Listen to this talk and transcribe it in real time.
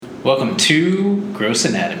Welcome to Gross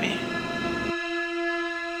Anatomy.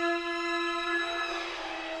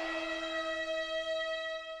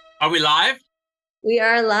 Are we live? We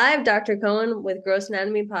are live, Dr. Cohen, with Gross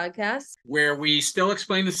Anatomy Podcast, where we still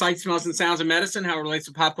explain the sights, smells, and sounds of medicine, how it relates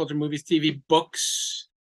to pop culture, movies, TV, books,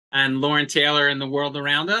 and Lauren Taylor and the world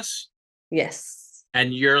around us. Yes.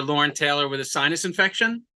 And you're Lauren Taylor with a sinus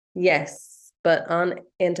infection? Yes, but on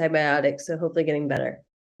antibiotics, so hopefully getting better.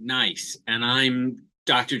 Nice. And I'm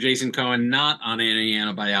Dr. Jason Cohen, not on any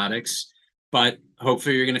antibiotics, but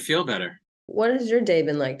hopefully you're going to feel better. What has your day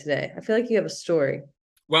been like today? I feel like you have a story.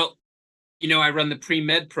 Well, I run the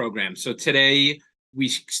pre-med program. So today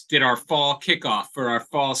we did our fall kickoff for our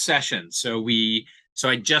fall session. So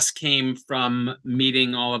I just came from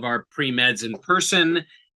meeting all of our pre-meds in person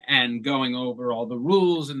and going over all the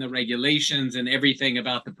rules and the regulations and everything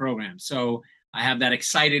about the program. So I have that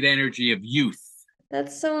excited energy of youth.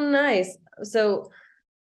 That's so nice.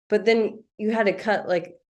 But then you had to cut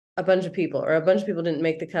like a bunch of people, or a bunch of people didn't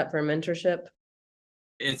make the cut for a mentorship.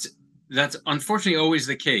 That's unfortunately always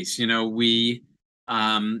the case. We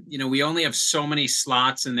only have so many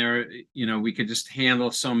slots, and we could just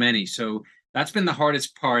handle so many. So that's been the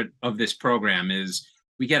hardest part of this program is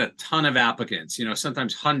we get a ton of applicants,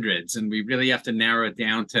 sometimes hundreds, and we really have to narrow it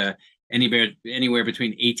down to anywhere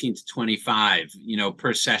between 18 to 25,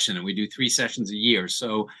 per session. And we do 3 sessions a year.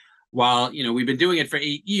 So while, we've been doing it for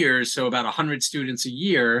 8 years, so about 100 students a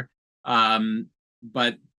year,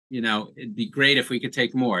 but it'd be great if we could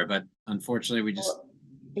take more, but unfortunately we just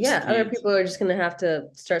other people are just going to have to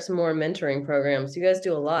start some more mentoring programs. You guys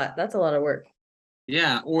do a lot. That's a lot of work.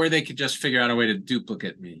 Yeah, or they could just figure out a way to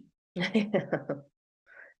duplicate me.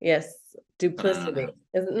 Yes, duplicity.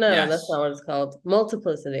 Yes. That's not what it's called.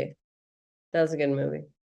 Multiplicity. That was a good movie.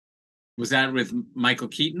 Was that with Michael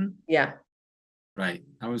Keaton? Yeah. Right.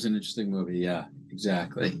 That was an interesting movie. Yeah,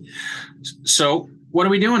 exactly. So what are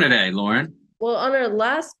we doing today, Lauren? Well, on our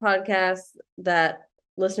last podcast that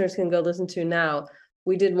listeners can go listen to now,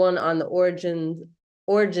 we did one on the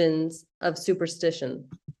origins of superstition,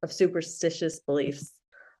 of superstitious beliefs.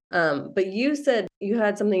 But you said you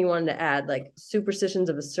had something you wanted to add, like superstitions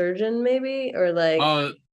of a surgeon, maybe, or like.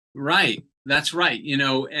 Oh, right. That's right.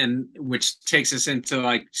 And which takes us into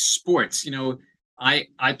like sports. I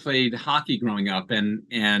played hockey growing up,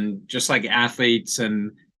 and just like athletes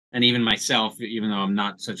and even myself, even though I'm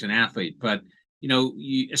not such an athlete, but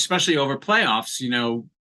especially over playoffs,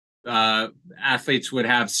 athletes would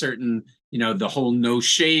have certain, the whole no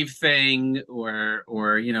shave thing,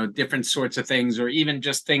 or different sorts of things, or even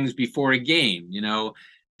just things before a game,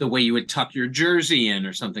 the way you would tuck your jersey in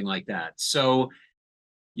or something like that. So,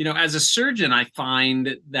 as a surgeon, I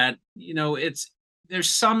find that, there's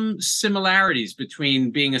some similarities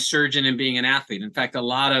between being a surgeon and being an athlete. In fact, a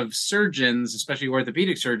lot of surgeons, especially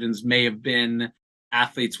orthopedic surgeons, may have been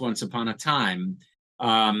athletes once upon a time.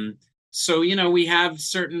 So, we have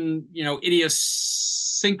certain,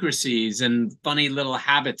 idiosyncrasies and funny little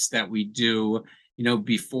habits that we do,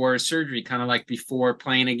 before surgery, kind of like before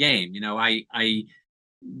playing a game.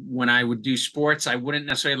 When I would do sports, I wouldn't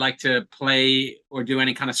necessarily like to play or do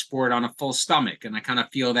any kind of sport on a full stomach. And I kind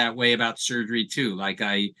of feel that way about surgery too. Like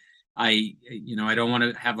I don't want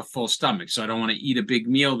to have a full stomach, so I don't want to eat a big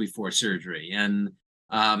meal before surgery. And,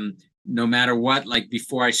 no matter what, like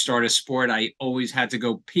before I start a sport, I always had to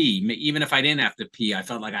go pee. Even if I didn't have to pee, I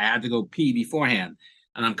felt like I had to go pee beforehand.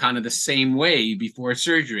 And I'm kind of the same way before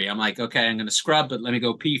surgery. I'm like, okay, I'm going to scrub, but let me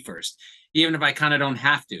go pee first. Even if I kind of don't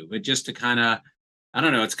have to, but just to kind of, I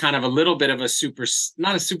don't know, it's kind of a little bit of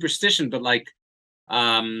not a superstition, but like,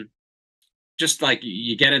 just like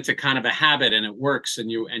you get into kind of a habit and it works, and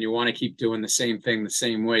you want to keep doing the same thing the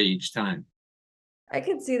same way each time. I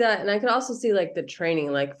could see that. And I could also see like the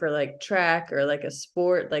training, like for like track or like a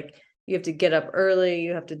sport, like you have to get up early.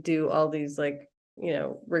 You have to do all these like,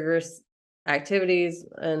 rigorous activities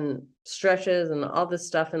and stretches and all this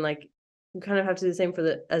stuff. And like, you kind of have to do the same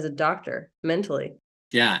as a doctor mentally.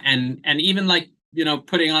 Yeah. And even like,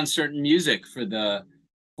 putting on certain music for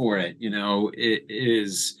it, it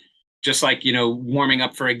is just like, warming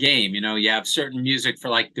up for a game. You have certain music for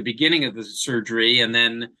like the beginning of the surgery, and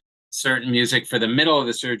then certain music for the middle of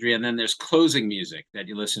the surgery, and then there's closing music that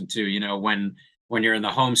you listen to, when you're in the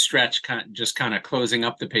home stretch, just kind of closing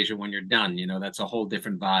up the patient when you're done. That's a whole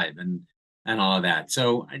different vibe and all of that.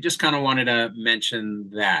 So I just kind of wanted to mention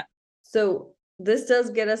that. So this does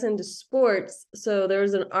get us into sports. So there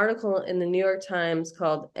was an article in the New York Times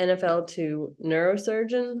called NFL to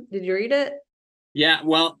Neurosurgeon. Did you read it? Yeah,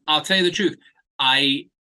 well, I'll tell you the truth. I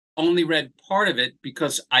only read part of it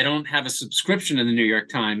because I don't have a subscription in the New York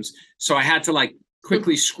Times. So I had to like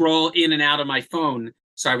quickly scroll in and out of my phone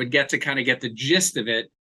So I would get to kind of get the gist of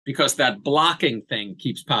it because that blocking thing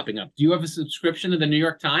keeps popping up. Do you have a subscription to the New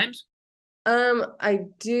York Times? I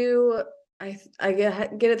do. I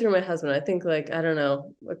get it through my husband. I think like, I don't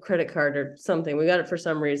know, a credit card or something. We got it for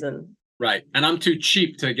some reason. Right. And I'm too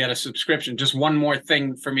cheap to get a subscription. Just one more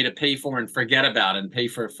thing for me to pay for and forget about and pay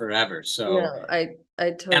for forever. So No, I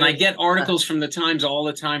totally. and I get articles from the Times all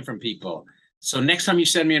the time from people. So next time you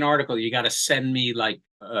send me an article, you got to send me like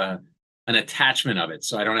an attachment of it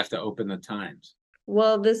so I don't have to open the Times.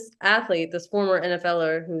 Well, this athlete, this former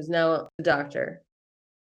NFLer who's now a doctor.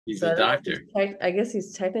 He's a doctor. I guess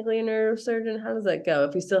he's technically a neurosurgeon. How does that go?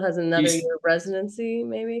 If he still has another year of residency,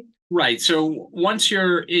 maybe? Right. So once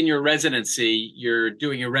you're in your residency, you're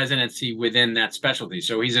doing your residency within that specialty.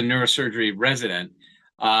 So he's a neurosurgery resident.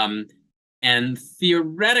 And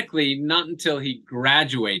theoretically, not until he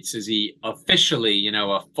graduates is he officially,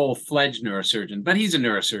 a full-fledged neurosurgeon. But he's a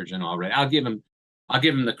neurosurgeon already. I'll give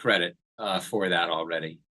him the credit for that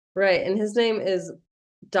already. Right. And his name is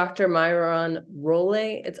Dr. Myron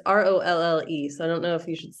Rolle. It's Rolle. So I don't know if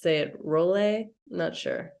you should say it Rolle. I'm not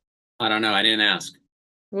sure. I don't know. I didn't ask.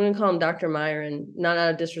 I'm going to call him Dr. Myron, not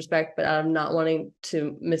out of disrespect, but out of not wanting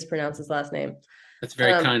to mispronounce his last name. That's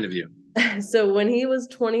very kind of you. So when he was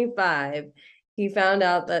 25, he found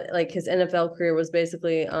out that like his NFL career was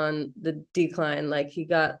basically on the decline. Like he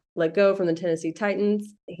got let go from the Tennessee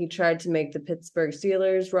Titans. He tried to make the Pittsburgh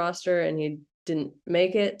Steelers roster and he didn't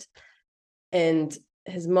make it. And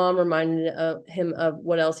his mom reminded him of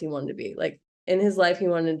what else he wanted to be. Like in his life, he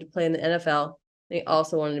wanted to play in the NFL. And he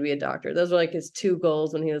also wanted to be a doctor. Those were like his two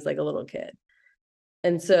goals when he was like a little kid.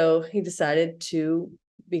 And so he decided to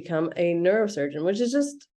become a neurosurgeon, which is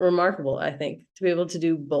just remarkable, I think, to be able to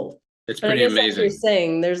do both. It's pretty amazing. Like you're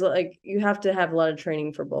saying, there's like, you have to have a lot of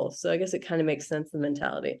training for both. So I guess it kind of makes sense, the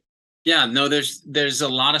mentality. Yeah, no, there's a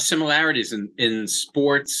lot of similarities in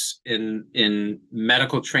sports, in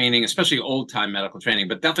medical training, especially old time medical training,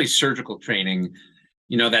 but definitely surgical training.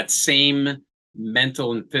 That same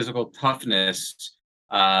mental and physical toughness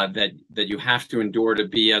that you have to endure to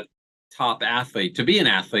be a top athlete. To be an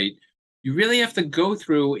athlete, you really have to go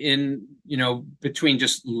through in between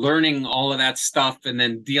just learning all of that stuff and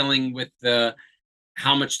then dealing with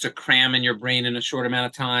how much to cram in your brain in a short amount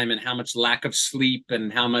of time and how much lack of sleep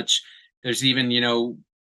and how much there's even,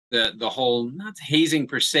 the whole, not hazing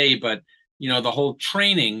per se, but, the whole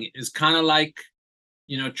training is kind of like,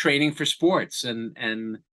 training for sports.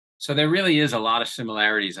 And so there really is a lot of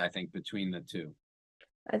similarities, I think, between the two.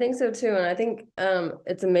 I think so too. And I think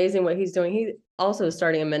it's amazing what he's doing. He also is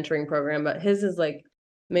starting a mentoring program, but his is like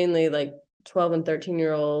mainly like 12 and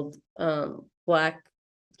 13-year-old Black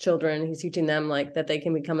children. He's teaching them like that they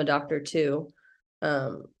can become a doctor too.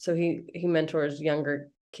 So he mentors younger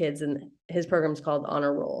kids, and his program's called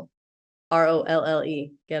Honor Roll, Rolle.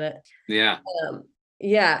 Get it? Yeah.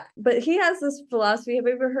 Yeah. But he has this philosophy. Have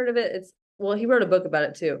you ever heard of it? He wrote a book about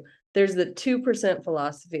it too. There's the 2%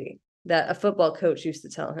 philosophy that a football coach used to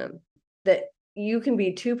tell him, that you can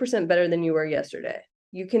be 2% better than you were yesterday.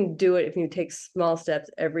 You can do it if you take small steps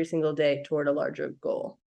every single day toward a larger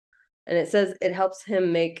goal. And it says it helps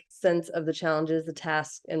him make sense of the challenges, the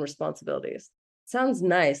tasks, and responsibilities. Sounds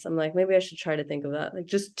nice. I'm like, maybe I should try to think of that. Like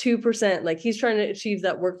just 2%. Like he's trying to achieve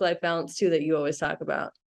that work-life balance too that you always talk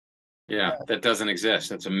about. Yeah, that doesn't exist.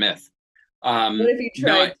 That's a myth. What if you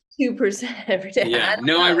tried 2% every day? Yeah,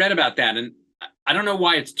 I read about that, and I don't know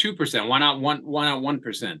why it's 2%. Why not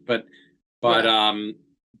 1%?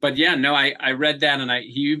 But yeah, no, I read that, and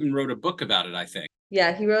he even wrote a book about it, I think.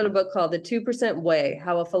 Yeah, he wrote a book called The 2% Way: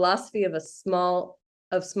 How a Philosophy of Small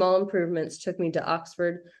Improvements Took Me to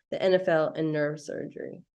Oxford, the NFL, and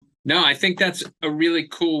Neurosurgery. No, I think that's a really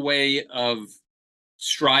cool way of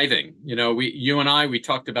striving. You and I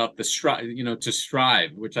talked about the to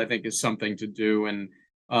strive, which I think is something to do. And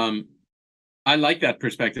I like that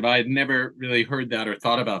perspective. I had never really heard that or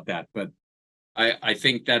thought about that, but I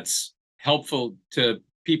think that's helpful to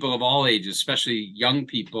people of all ages, especially young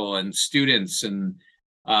people and students and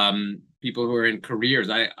people who are in careers.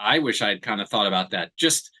 I wish I had kind of thought about that.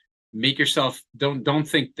 Just make yourself, don't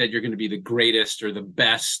think that you're going to be the greatest or the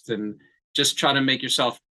best, and just try to make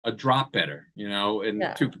yourself a drop better, and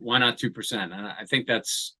why not 2%? And I think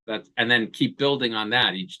that's, and then keep building on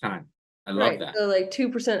that each time. I love that. So like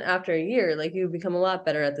 2% after a year, like you become a lot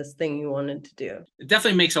better at this thing you wanted to do. It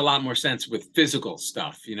definitely makes a lot more sense with physical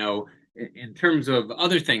stuff, in terms of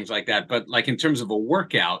other things like that. But like in terms of a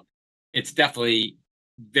workout, it's definitely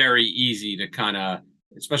very easy to kind of,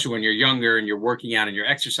 especially when you're younger and you're working out and you're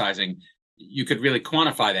exercising, you could really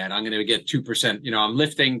quantify that. I'm going to get 2%, I'm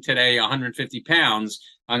lifting today 150 pounds.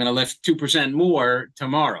 I'm going to lift 2% more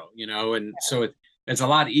tomorrow, and so it's a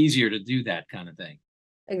lot easier to do that kind of thing.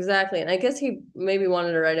 Exactly. And I guess he maybe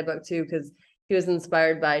wanted to write a book too, because he was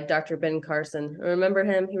inspired by Dr. Ben Carson. Remember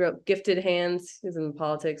him? He wrote Gifted Hands. He's in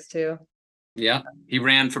politics too. Yeah. He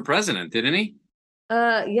ran for president, didn't he?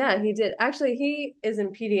 Yeah, he did. Actually, he is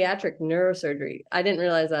in pediatric neurosurgery. I didn't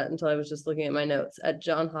realize that until I was just looking at my notes at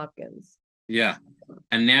Johns Hopkins. Yeah.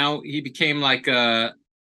 And now he became like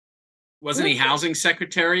wasn't he housing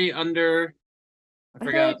secretary under, I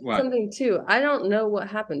forgot what. Something too. I don't know what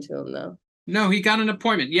happened to him though. No, he got an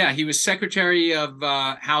appointment. Yeah, he was secretary of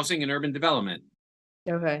housing and urban development.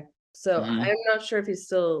 Okay. So I'm not sure if he's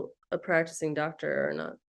still a practicing doctor or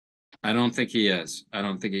not. I don't think he is.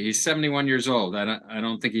 He's 71 years old. I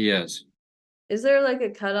don't think he is. Is there like a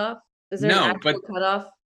cutoff? Is there an actual cutoff?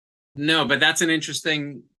 No, but that's an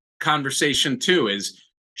interesting conversation too, is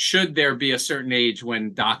should there be a certain age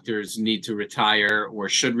when doctors need to retire or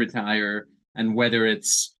should retire, and whether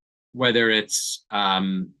it's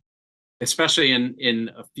especially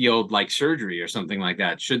in a field like surgery or something like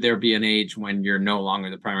that, should there be an age when you're no longer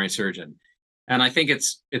the primary surgeon? And I think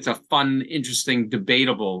it's a fun, interesting,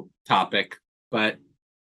 debatable topic, but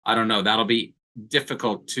I don't know. That'll be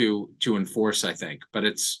difficult to enforce, I think. But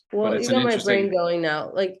it's you got my brain going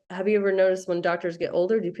now. Like, have you ever noticed when doctors get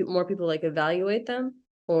older, do more people like evaluate them,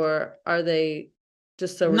 or are they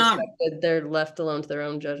just so respected they're left alone to their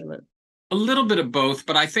own judgment? A little bit of both,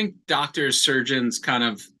 but I think doctors, surgeons, kind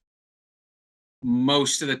of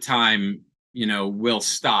most of the time, will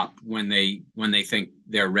stop when they think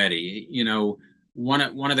they're ready. One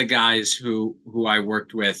of the guys who I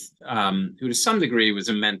worked with, who to some degree was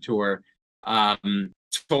a mentor,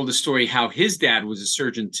 told a story how his dad was a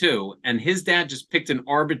surgeon too, and his dad just picked an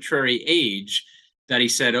arbitrary age that he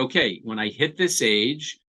said, okay, when I hit this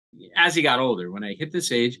age, as he got older, when I hit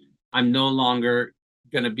this age, I'm no longer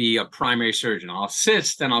going to be a primary surgeon. I'll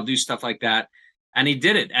assist and I'll do stuff like that. And he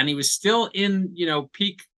did it. And he was still in,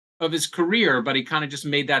 peak of his career, but he kind of just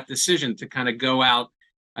made that decision to kind of go out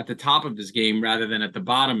at the top of his game rather than at the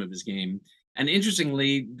bottom of his game. And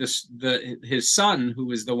interestingly, his son, who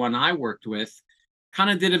was the one I worked with, kind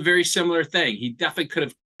of did a very similar thing. He definitely could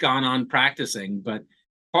have gone on practicing, but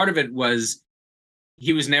part of it was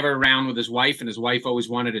he was never around with his wife, and his wife always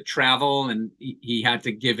wanted to travel, and he had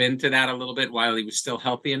to give in to that a little bit while he was still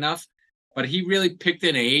healthy enough. But he really picked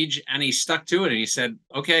an age and he stuck to it, and he said,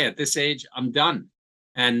 okay, at this age, I'm done.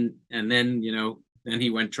 And then, then he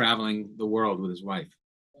went traveling the world with his wife.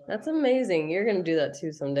 That's amazing. You're going to do that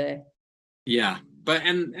too someday. Yeah. But,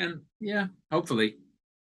 and yeah, hopefully.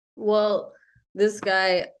 Well, this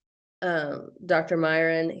guy, Dr.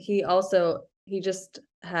 Myron, he just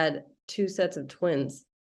had 2 sets of twins.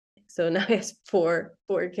 So now he has four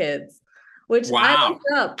kids, which I looked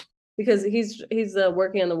up because he's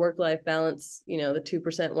working on the work-life balance, the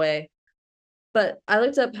 2% way. But I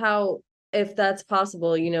looked up if that's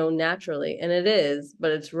possible, naturally, and it is,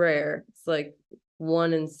 but it's rare. It's like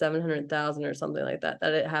 1 in 700,000 or something like that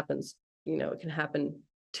it happens. It can happen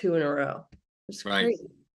 2 in a row. It's crazy.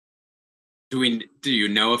 Do you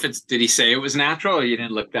know did he say it was natural, or you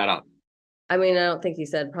didn't look that up? I mean, I don't think he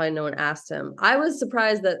said. Probably no one asked him. I was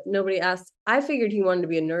surprised that nobody asked. I figured he wanted to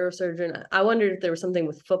be a neurosurgeon. I wondered if there was something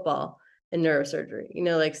with football and neurosurgery,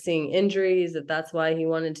 like seeing injuries, if that's why he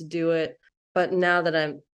wanted to do it. But now that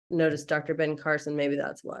I've noticed Dr. Ben Carson, maybe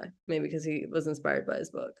that's why. Maybe because he was inspired by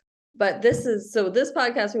his book. But this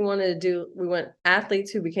podcast we went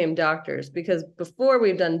athletes who became doctors, because before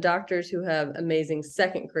we've done doctors who have amazing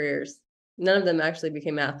second careers. None of them actually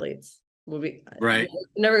became athletes. Right.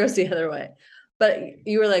 Never goes the other way. But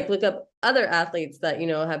you were like, look up other athletes that,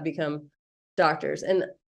 have become doctors. And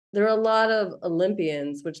there are a lot of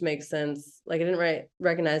Olympians, which makes sense. Like, I didn't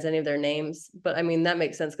recognize any of their names, but I mean, that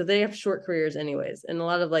makes sense because they have short careers anyways. And a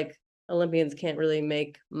lot of Olympians can't really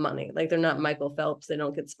make money. Like, they're not Michael Phelps. They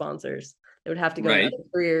don't get sponsors. They would have to go to other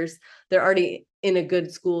careers. They're already in a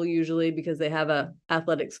good school usually because they have a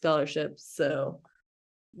athletic scholarship. So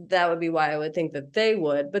that would be why I would think that they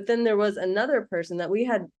would. But then there was another person that we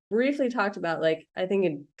had briefly talked about, I think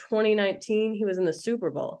in 2019, he was in the Super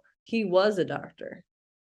Bowl. He was a doctor,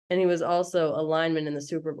 and he was also a lineman in the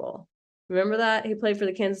Super Bowl. Remember that? He played for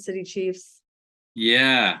the Kansas City Chiefs.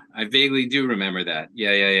 Yeah, I vaguely do remember that.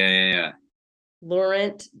 Yeah.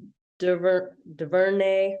 Laurent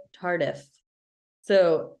Duvernay Tardif.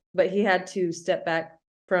 So, but he had to step back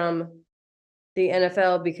from the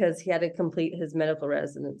NFL because he had to complete his medical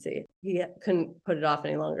residency. He couldn't put it off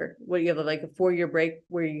any longer. What, you have a 4-year break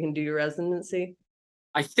where you can do your residency?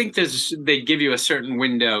 I think they give you a certain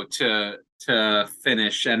window to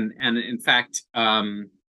finish, and in fact,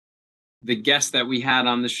 the guest that we had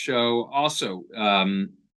on the show also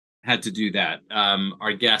had to do that.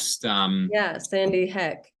 Our guest, Yeah, Sandy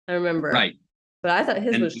Heck. I remember. right. But I thought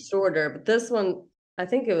his And was shorter. But this one, I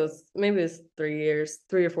think it was maybe it was 3 years,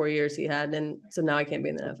 3 or 4 years he had, and so now I can't be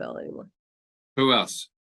in the NFL anymore. who else?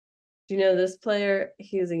 Do you know this player?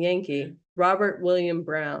 He was a Yankee, Robert William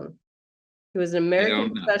Brown. He was an American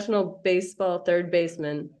don't know. professional baseball third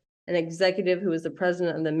baseman, an executive who was the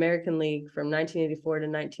president of the American League from 1984 to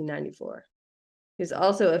 1994. He's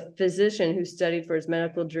also a physician who studied for his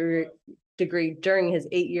medical degree during his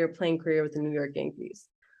 8-year playing career with the New York Yankees,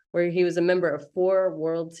 where he was a member of 4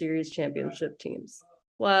 World Series championship teams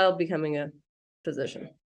while becoming a physician.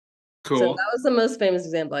 So Cool. that was the most famous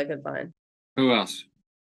example I could find. Who else?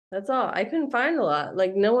 That's all. I couldn't find a lot.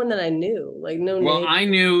 Like no one that I knew. Like no Well, name. I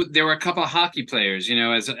knew there were a couple of hockey players,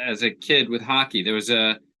 as a kid with hockey. There was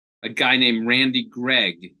a guy named Randy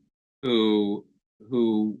Gregg who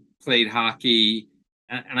played hockey,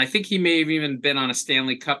 and I think he may have even been on a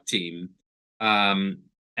Stanley Cup team. And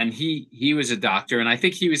he was a doctor, and I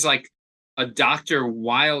think he was like a doctor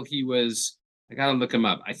while he was, I gotta look him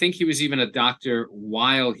up. I think he was even a doctor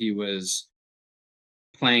while he was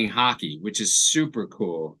playing hockey, which is super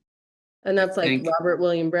cool. And that's I like think- Robert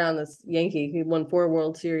William Brown, this Yankee. He won 4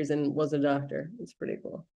 World Series and was a doctor. It's pretty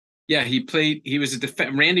cool. Yeah, he was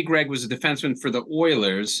Randy Gregg was a defenseman for the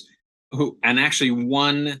Oilers and actually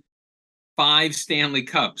won 5 Stanley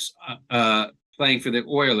Cups playing for the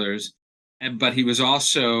Oilers, but he was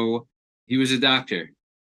a doctor.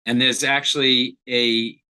 And there's actually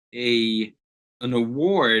an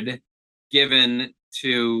award given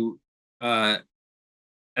to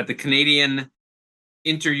at the Canadian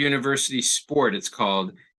Inter-University Sport, it's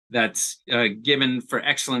called, that's given for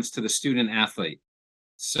excellence to the student athlete.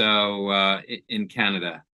 So in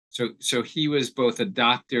Canada, so he was both a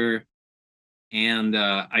doctor and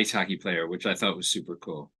ice hockey player, which I thought was super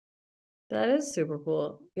cool. That is super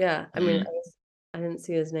cool. Yeah, I mean, I didn't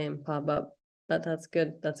see his name pop up, but that's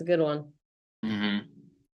good. That's a good one. Mm-hmm.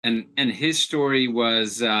 And his story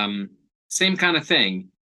was same kind of thing.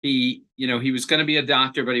 He was going to be a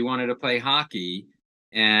doctor, but he wanted to play hockey,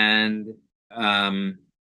 and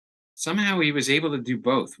somehow he was able to do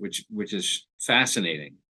both, which is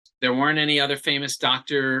fascinating. There weren't any other famous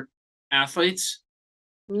doctor athletes?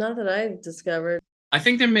 Not that I discovered. I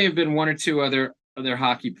think there may have been 1 or 2 other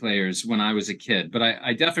hockey players when I was a kid, but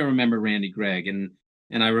I definitely remember Randy Gregg, and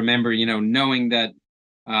I remember knowing that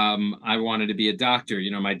I wanted to be a doctor.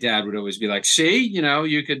 My dad would always be like, "See,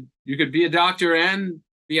 you could be a doctor and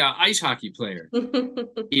be an ice hockey player,"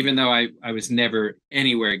 even though I was never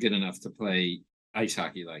anywhere good enough to play ice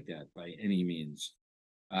hockey like that by any means.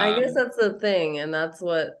 I guess that's the thing, and that's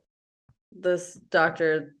what this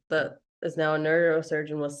doctor that is now a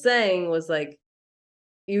neurosurgeon was saying, was like,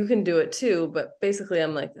 you can do it too, but basically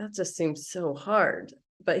I'm like, that just seems so hard.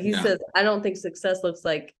 But he says, I don't think success looks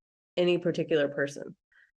like any particular person.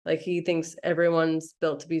 Like he thinks everyone's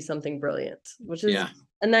built to be something brilliant, which is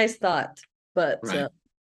a nice thought. But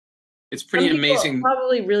it's pretty amazing.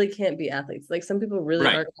 Probably really can't be athletes. Like some people really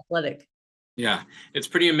aren't athletic. Yeah, it's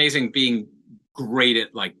pretty amazing being great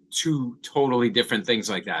at like 2 totally different things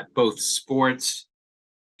like that, both sports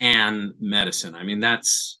and medicine. I mean,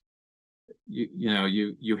 that's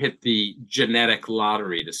you hit the genetic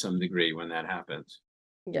lottery to some degree when that happens.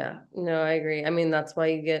 Yeah, no, I agree. I mean, that's why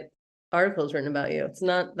you get articles written about you. It's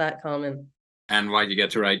not that common. And why you get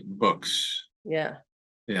to write books. Yeah.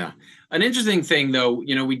 Yeah. An interesting thing, though,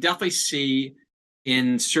 we definitely see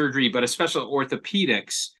in surgery, but especially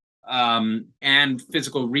orthopedics and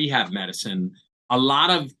physical rehab medicine, a lot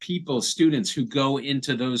of people, students who go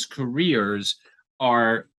into those careers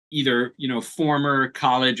are either, former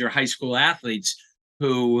college or high school athletes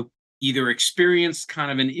who either experienced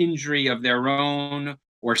kind of an injury of their own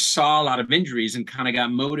or saw a lot of injuries and kind of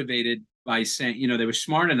got motivated by saying, they were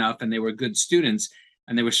smart enough and they were good students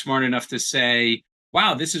and they were smart enough to say,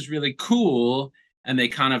 wow, this is really cool. And they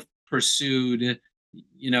kind of pursued,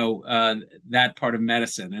 that part of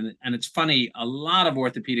medicine. And it's funny, a lot of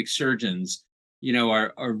orthopedic surgeons,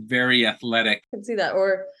 are very athletic. I can see that.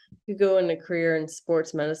 Or you go in a career in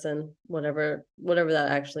sports medicine, whatever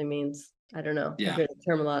that actually means. I don't know. Yeah. I hear the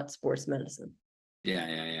term a lot, sports medicine.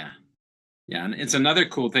 Yeah. And it's another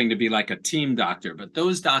cool thing to be like a team doctor, but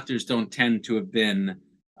those doctors don't tend to have been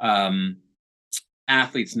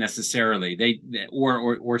athletes necessarily.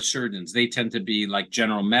 Or surgeons. They tend to be like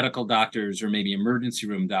general medical doctors or maybe emergency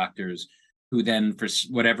room doctors who then, for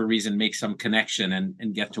whatever reason, make some connection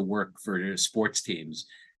and get to work for sports teams.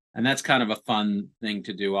 And that's kind of a fun thing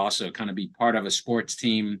to do also, kind of be part of a sports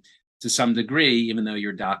team to some degree, even though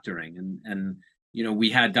you're doctoring. And we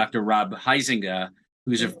had Dr. Rob Huizinga,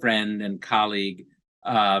 who's a friend and colleague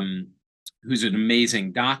who's an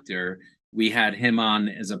amazing doctor. We had him on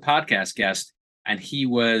as a podcast guest, and he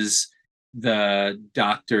was the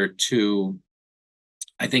doctor to,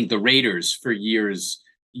 I think, the Raiders for years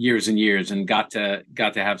and years, and got to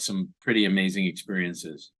have some pretty amazing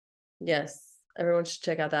experiences. Yes. Everyone should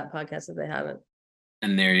check out that podcast if they haven't.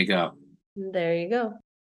 And there you go. There you go.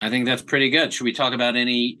 I think that's pretty good. Should we talk about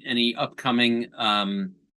any upcoming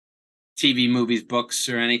TV, movies, books,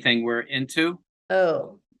 or anything we're into?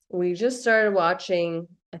 Oh, we just started watching,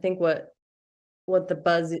 I think what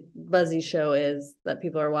the buzzy show is that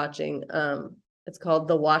people are watching. It's called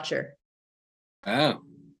The Watcher. Oh.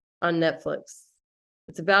 On Netflix.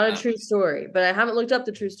 It's about a true story, but I haven't looked up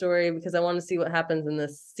the true story because I want to see what happens in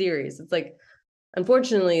this series. It's like,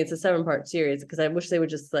 unfortunately, it's a 7-part series because I wish they would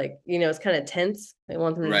just it's kind of tense. I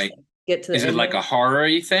want them to just get to the Is end it like a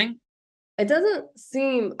horror-y thing? It doesn't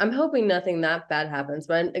seem, I'm hoping nothing that bad happens,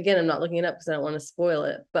 but again, I'm not looking it up because I don't want to spoil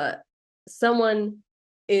it. But someone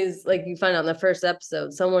is, like, you find out in the first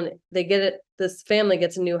episode, this family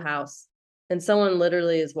gets a new house, and someone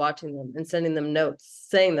literally is watching them and sending them notes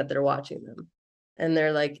saying that they're watching them. And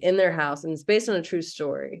they're like in their house, and it's based on a true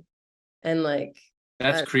story. And like,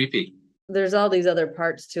 that's creepy. There's all these other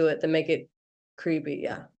parts to it that make it creepy.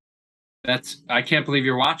 Yeah. I can't believe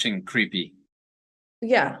you're watching creepy.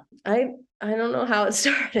 Yeah. I don't know how it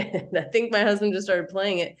started. I think my husband just started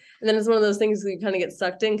playing it. And then it's one of those things where you kind of get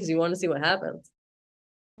sucked in because you want to see what happens.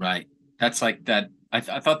 Right. That's like that. I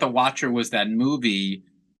thought The Watcher was that movie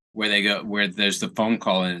where there's the phone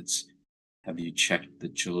call and it's, have you checked the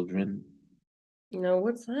children?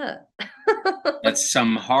 What's that? That's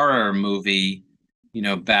some horror movie,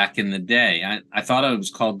 back in the day. I thought it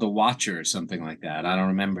was called The Watcher or something like that. I don't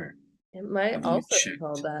remember. It might also be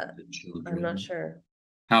called that. I'm not sure.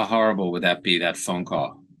 How horrible would that be, that phone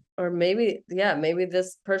call? Or maybe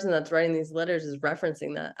this person that's writing these letters is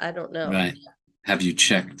referencing that. I don't know. Right. Have you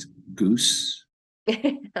checked Goose?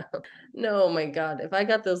 No, my God. If I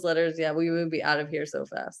got those letters, we would be out of here so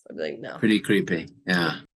fast. I'd be like, no. Pretty creepy.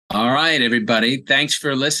 Yeah. All right, everybody. Thanks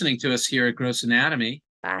for listening to us here at Gross Anatomy.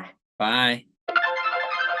 Bye. Bye.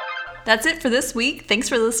 That's it for this week. Thanks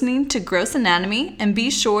for listening to Gross Anatomy, and be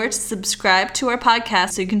sure to subscribe to our podcast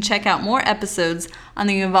so you can check out more episodes on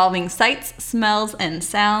the evolving sights, smells, and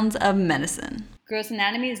sounds of medicine. Gross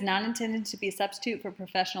Anatomy is not intended to be a substitute for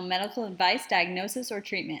professional medical advice, diagnosis, or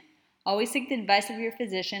treatment. Always seek the advice of your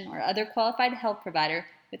physician or other qualified health provider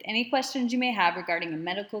with any questions you may have regarding a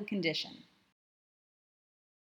medical condition.